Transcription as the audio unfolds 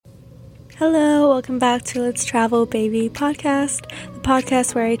Hello, welcome back to Let's Travel Baby podcast, the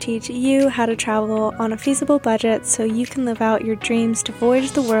podcast where I teach you how to travel on a feasible budget so you can live out your dreams to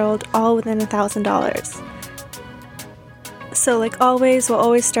voyage the world all within $1,000. So like always, we'll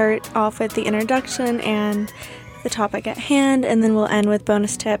always start off with the introduction and the topic at hand, and then we'll end with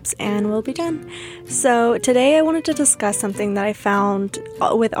bonus tips and we'll be done. So today I wanted to discuss something that I found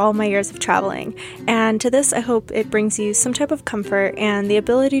with all my years of traveling, and to this I hope it brings you some type of comfort and the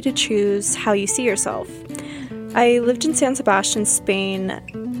ability to choose how you see yourself. I lived in San Sebastian, Spain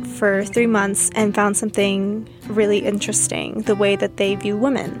for 3 months and found something really interesting, the way that they view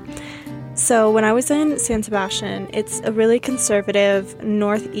women. So when I was in San Sebastian, it's a really conservative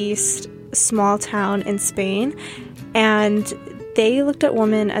northeast small town in Spain, and they looked at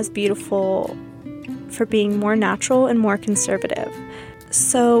women as beautiful for being more natural and more conservative.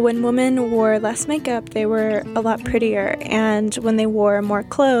 So when women wore less makeup, they were a lot prettier, and when they wore more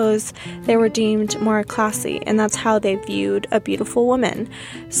clothes, they were deemed more classy, and that's how they viewed a beautiful woman.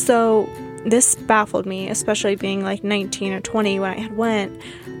 So this baffled me, especially being like 19 or 20 when I had went,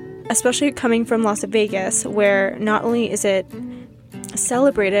 especially coming from Las Vegas, where not only is it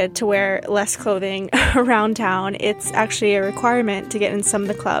celebrated to wear less clothing around town, it's actually a requirement to get in some of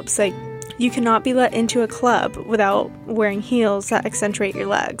the clubs. Like, you cannot be let into a club without wearing heels that accentuate your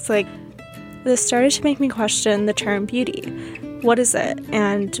legs. Like, this started to make me question the term beauty. What is it,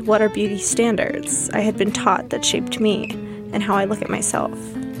 and what are beauty standards I had been taught that shaped me and how I look at myself?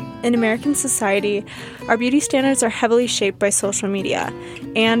 In American society, our beauty standards are heavily shaped by social media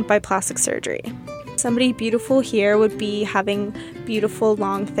and by plastic surgery. Somebody beautiful here would be having beautiful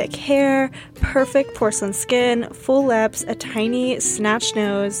long thick hair, perfect porcelain skin, full lips, a tiny snatched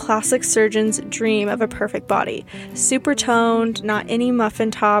nose, plastic surgeon's dream of a perfect body. Super toned, not any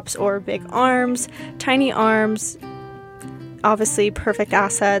muffin tops or big arms, tiny arms, obviously perfect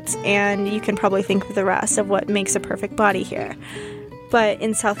assets, and you can probably think of the rest of what makes a perfect body here. But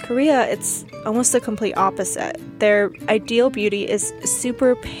in South Korea, it's almost the complete opposite. Their ideal beauty is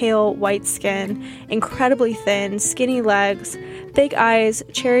super pale white skin, incredibly thin, skinny legs, big eyes,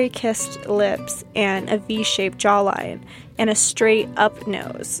 cherry-kissed lips, and a V-shaped jawline, and a straight-up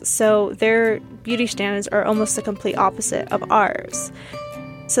nose. So their beauty standards are almost the complete opposite of ours.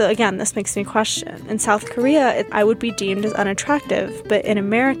 So again, this makes me question. In South Korea, I would be deemed as unattractive, but in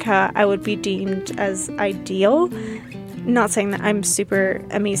America, I would be deemed as ideal. Not saying that I'm super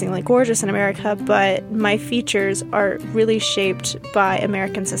amazingly gorgeous in America, but my features are really shaped by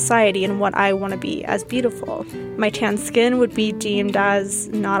American society and what I want to be as beautiful. My tan skin would be deemed as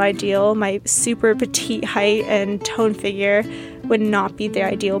not ideal. My super petite height and toned figure would not be the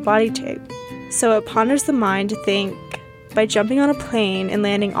ideal body type. So it ponders the mind to think, by jumping on a plane and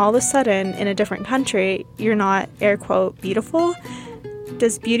landing all of a sudden in a different country, you're not, air quote, beautiful?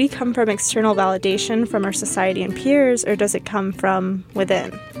 Does beauty come from external validation from our society and peers, or does it come from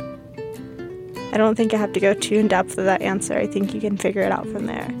within? I don't think I have to go too in depth with that answer. I think you can figure it out from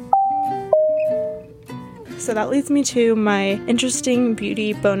there. So that leads me to my interesting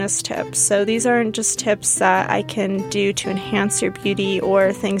beauty bonus tips. So these aren't just tips that I can do to enhance your beauty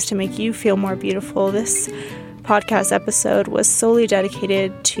or things to make you feel more beautiful. This podcast episode was solely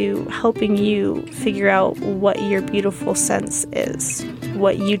dedicated to helping you figure out what your beautiful sense is,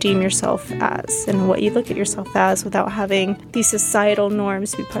 what you deem yourself as, and what you look at yourself as without having these societal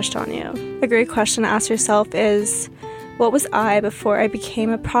norms be pushed on you. A great question to ask yourself is, what was I before I became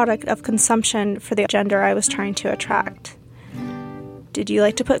a product of consumption for the gender I was trying to attract? Did you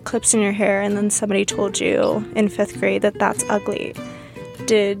like to put clips in your hair and then somebody told you in 5th grade that that's ugly?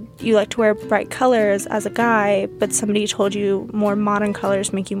 Did you like to wear bright colors as a guy, but somebody told you more modern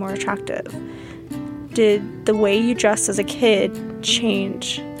colors make you more attractive? Did the way you dressed as a kid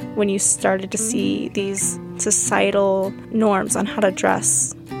change when you started to see these societal norms on how to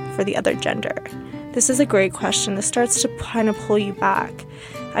dress for the other gender? This is a great question. This starts to kind of pull you back.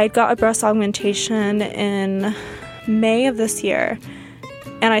 I got a breast augmentation in May of this year,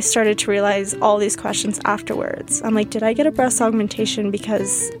 and I started to realize all these questions afterwards. I'm like, did I get a breast augmentation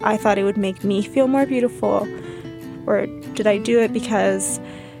because I thought it would make me feel more beautiful? Or did I do it because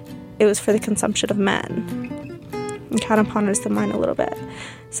it was for the consumption of men? It kind of ponders the mind a little bit.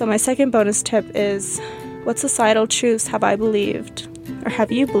 So my second bonus tip is, what societal truths have I believed, or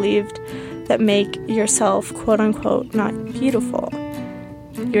have you believed, that make yourself, quote-unquote, not beautiful?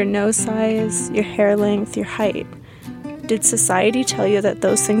 Your nose size, your hair length, your height. Did society tell you that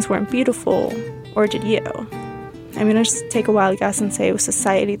those things weren't beautiful, or did you? I'm going to just take a wild guess and say it was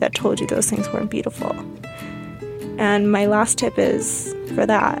society that told you those things weren't beautiful. And my last tip is, for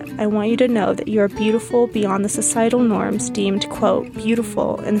that, I want you to know that you are beautiful beyond the societal norms deemed, quote,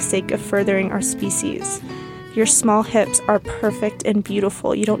 beautiful in the sake of furthering our species. Your small hips are perfect and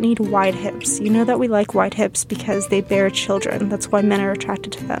beautiful. You don't need wide hips. You know that we like wide hips because they bear children. That's why men are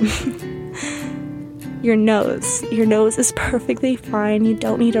attracted to them. Your nose is perfectly fine. You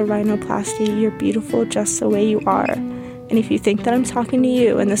don't need a rhinoplasty. You're beautiful just the way you are. And if you think that I'm talking to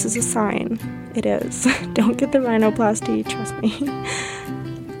you and this is a sign, it is. Don't get the rhinoplasty, trust me.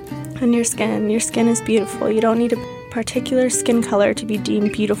 And your skin is beautiful. You don't need a particular skin color to be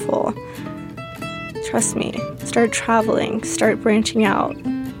deemed beautiful. Trust me. Start traveling, start branching out.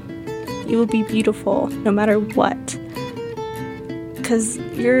 You will be beautiful no matter what. Because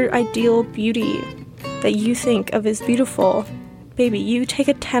your ideal beauty that you think of as beautiful, baby, you take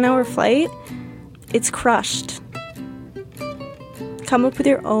a 10-hour flight, it's crushed. Come up with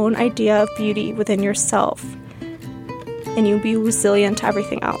your own idea of beauty within yourself, and you'll be resilient to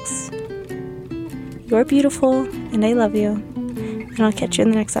everything else. You're beautiful, and I love you, and I'll catch you in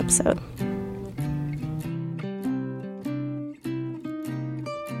the next episode.